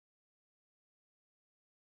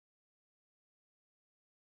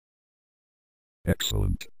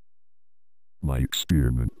Excellent. My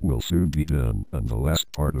experiment will soon be done, and the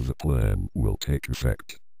last part of the plan will take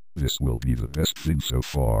effect. This will be the best thing so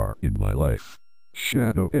far in my life.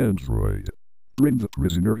 Shadow Android, bring the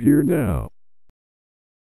prisoner here now.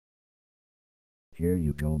 Here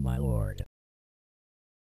you go, my lord.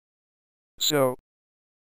 So,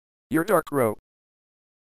 you're Darkro.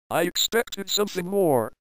 I expected something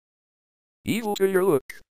more. Evil to your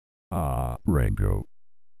look. Ah, Rango.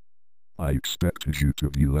 I expected you to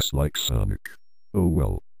be less like Sonic. Oh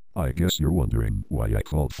well, I guess you're wondering why I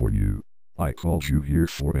called for you. I called you here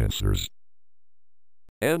for answers.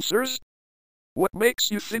 Answers? What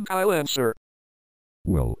makes you think I'll answer?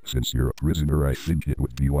 Well, since you're a prisoner, I think it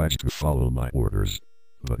would be wise to follow my orders.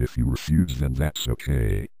 But if you refuse, then that's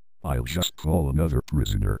okay. I'll just call another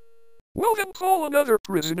prisoner. Well then call another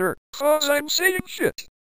prisoner, 'cause I'm saying shit.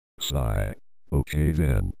 Sigh. Okay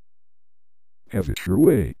then. Have it your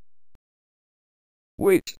way.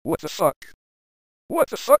 Wait, what the fuck? What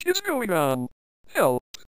the fuck is going on? Help.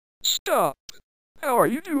 Stop. How are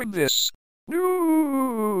you doing this? No.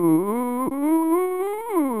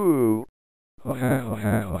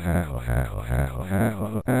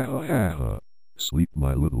 Sleep,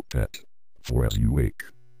 my little pet, for as you wake,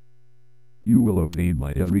 you will obey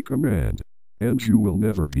my every command, and you will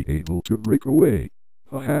never be able to break away.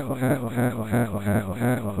 So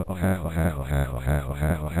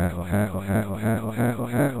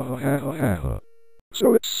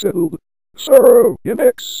it's settled. Sorrow,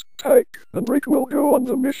 MX, Tyke, and Rick will go on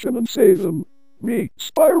the mission and save them. Me,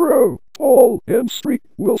 Spyro, Paul, and Streak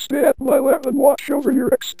will stay at my lab and watch over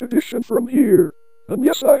your expedition from here. And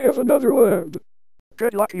yes, I have another lab.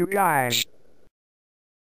 Good luck, you guys.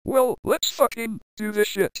 Well, let's fucking do this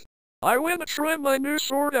shit. I wanna try my new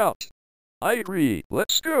sword out. I agree,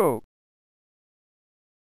 let's go.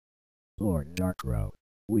 Lord Darkro,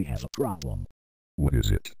 we have a problem. What is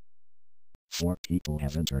it? 4 people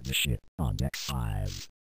have entered the ship on deck 5,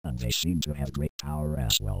 and they seem to have great power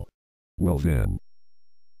as well. Well then,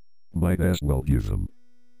 might as well give them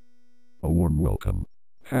a warm welcome.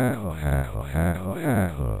 I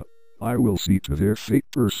will see to their fate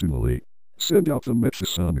personally. Send out the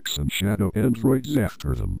Metasonics and Shadow Androids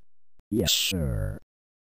after them. Yes, sir.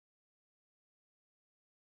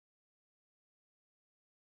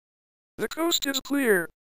 The coast is clear.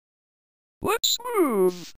 Let's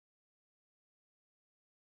move.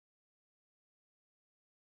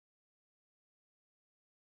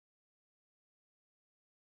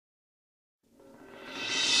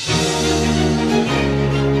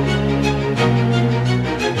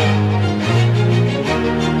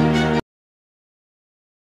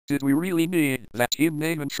 Did we really need that team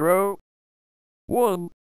name intro? 1.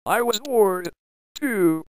 I was bored.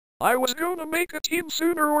 2. I was gonna make a team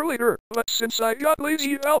sooner or later, but since I got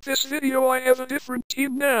lazy about this video, I have a different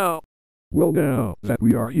team now. Well, now that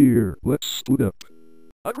we are here, let's split up.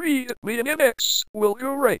 Agreed, me and MX will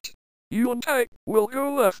go right. You and Tyke will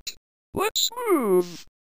go left. Let's move.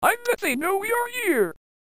 I bet they know we are here.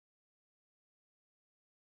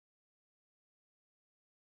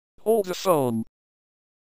 Hold the phone.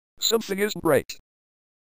 Something isn't right.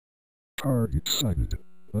 Target sighted.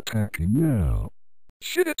 Attacking now.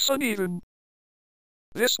 Shit, it's uneven.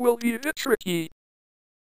 This will be a bit tricky.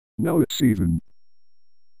 Now it's even.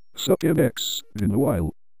 Suck MX, in a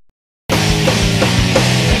while.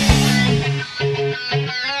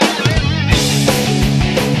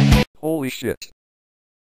 Holy shit.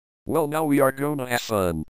 Well, now we are gonna have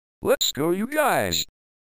fun. Let's go, you guys.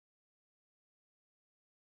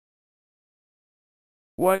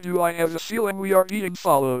 Why do I have a feeling we are being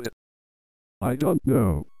followed? I don't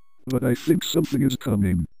know, but I think something is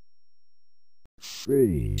coming.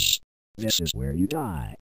 Freeze. This is where you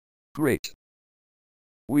die. Great.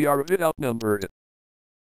 We are a bit outnumbered.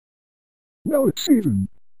 Now it's even.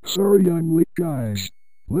 Sorry I'm late, guys.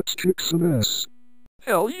 Let's kick some ass.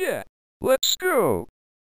 Hell yeah. Let's go.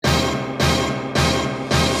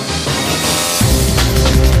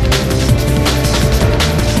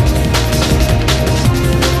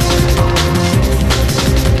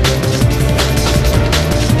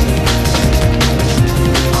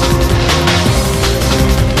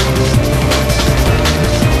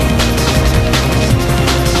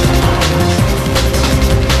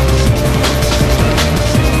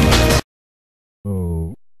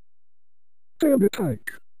 Oh. Damn it,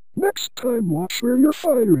 Ike. Next time watch where you're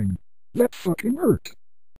firing. That fucking hurt.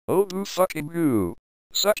 Oh, boo fucking boo.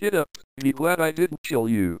 Suck it up. Be glad I didn't kill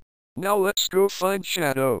you. Now let's go find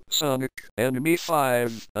Shadow, Sonic, and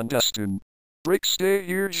pt5, and Dustin. Rick, stay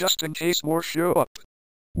here just in case more show up.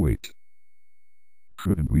 Wait.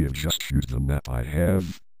 Couldn't we have just used the map I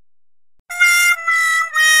have?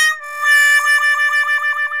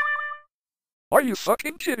 Are you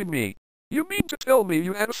fucking kidding me? You mean to tell me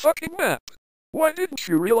you had a fucking map? Why didn't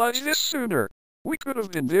you realize this sooner? We could have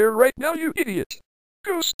been there right now, you idiot.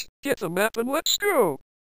 Ghost, get the map and let's go.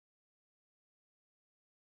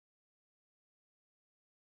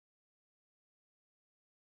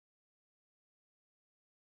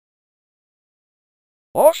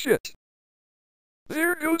 Oh shit.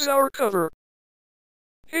 There goes our cover.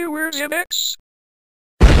 Hey, where's MX?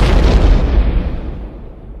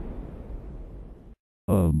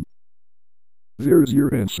 There's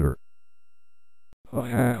your answer.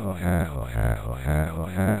 Well,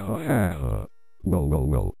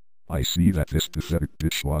 I see that this pathetic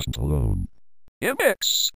bitch wasn't alone.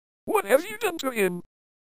 MX, what have you done to him?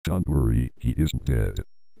 Don't worry, he isn't dead.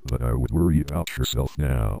 But I would worry about yourself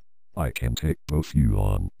now. I can take both you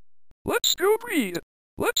on. Let's go breed.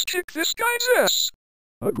 Let's kick this guy's ass.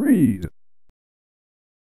 Agreed.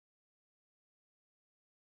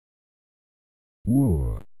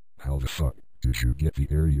 Whoa, how the fuck did you get the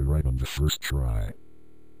area right on the first try?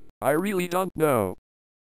 I really don't know.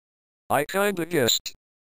 I kinda guessed.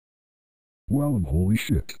 Well, and holy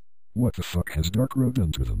shit. What the fuck has Dark Road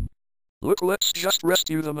done to them? Look, let's just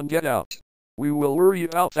rescue them and get out. We will worry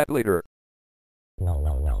about that later.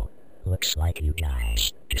 Well. Looks like you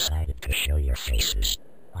guys decided to show your faces.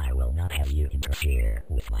 I will not have you interfere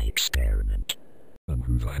with my experiment. And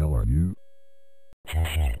who the hell are you?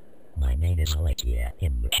 Haha. My name is Alekia,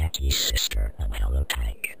 Imbukaki's sister, and hello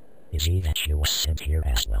Tyke. Is he that you was sent here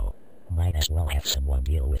as well? Might as well have someone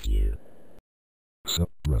deal with you. Sup,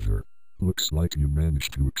 brother. Looks like you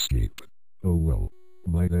managed to escape. Oh well,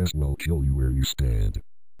 might as well kill you where you stand.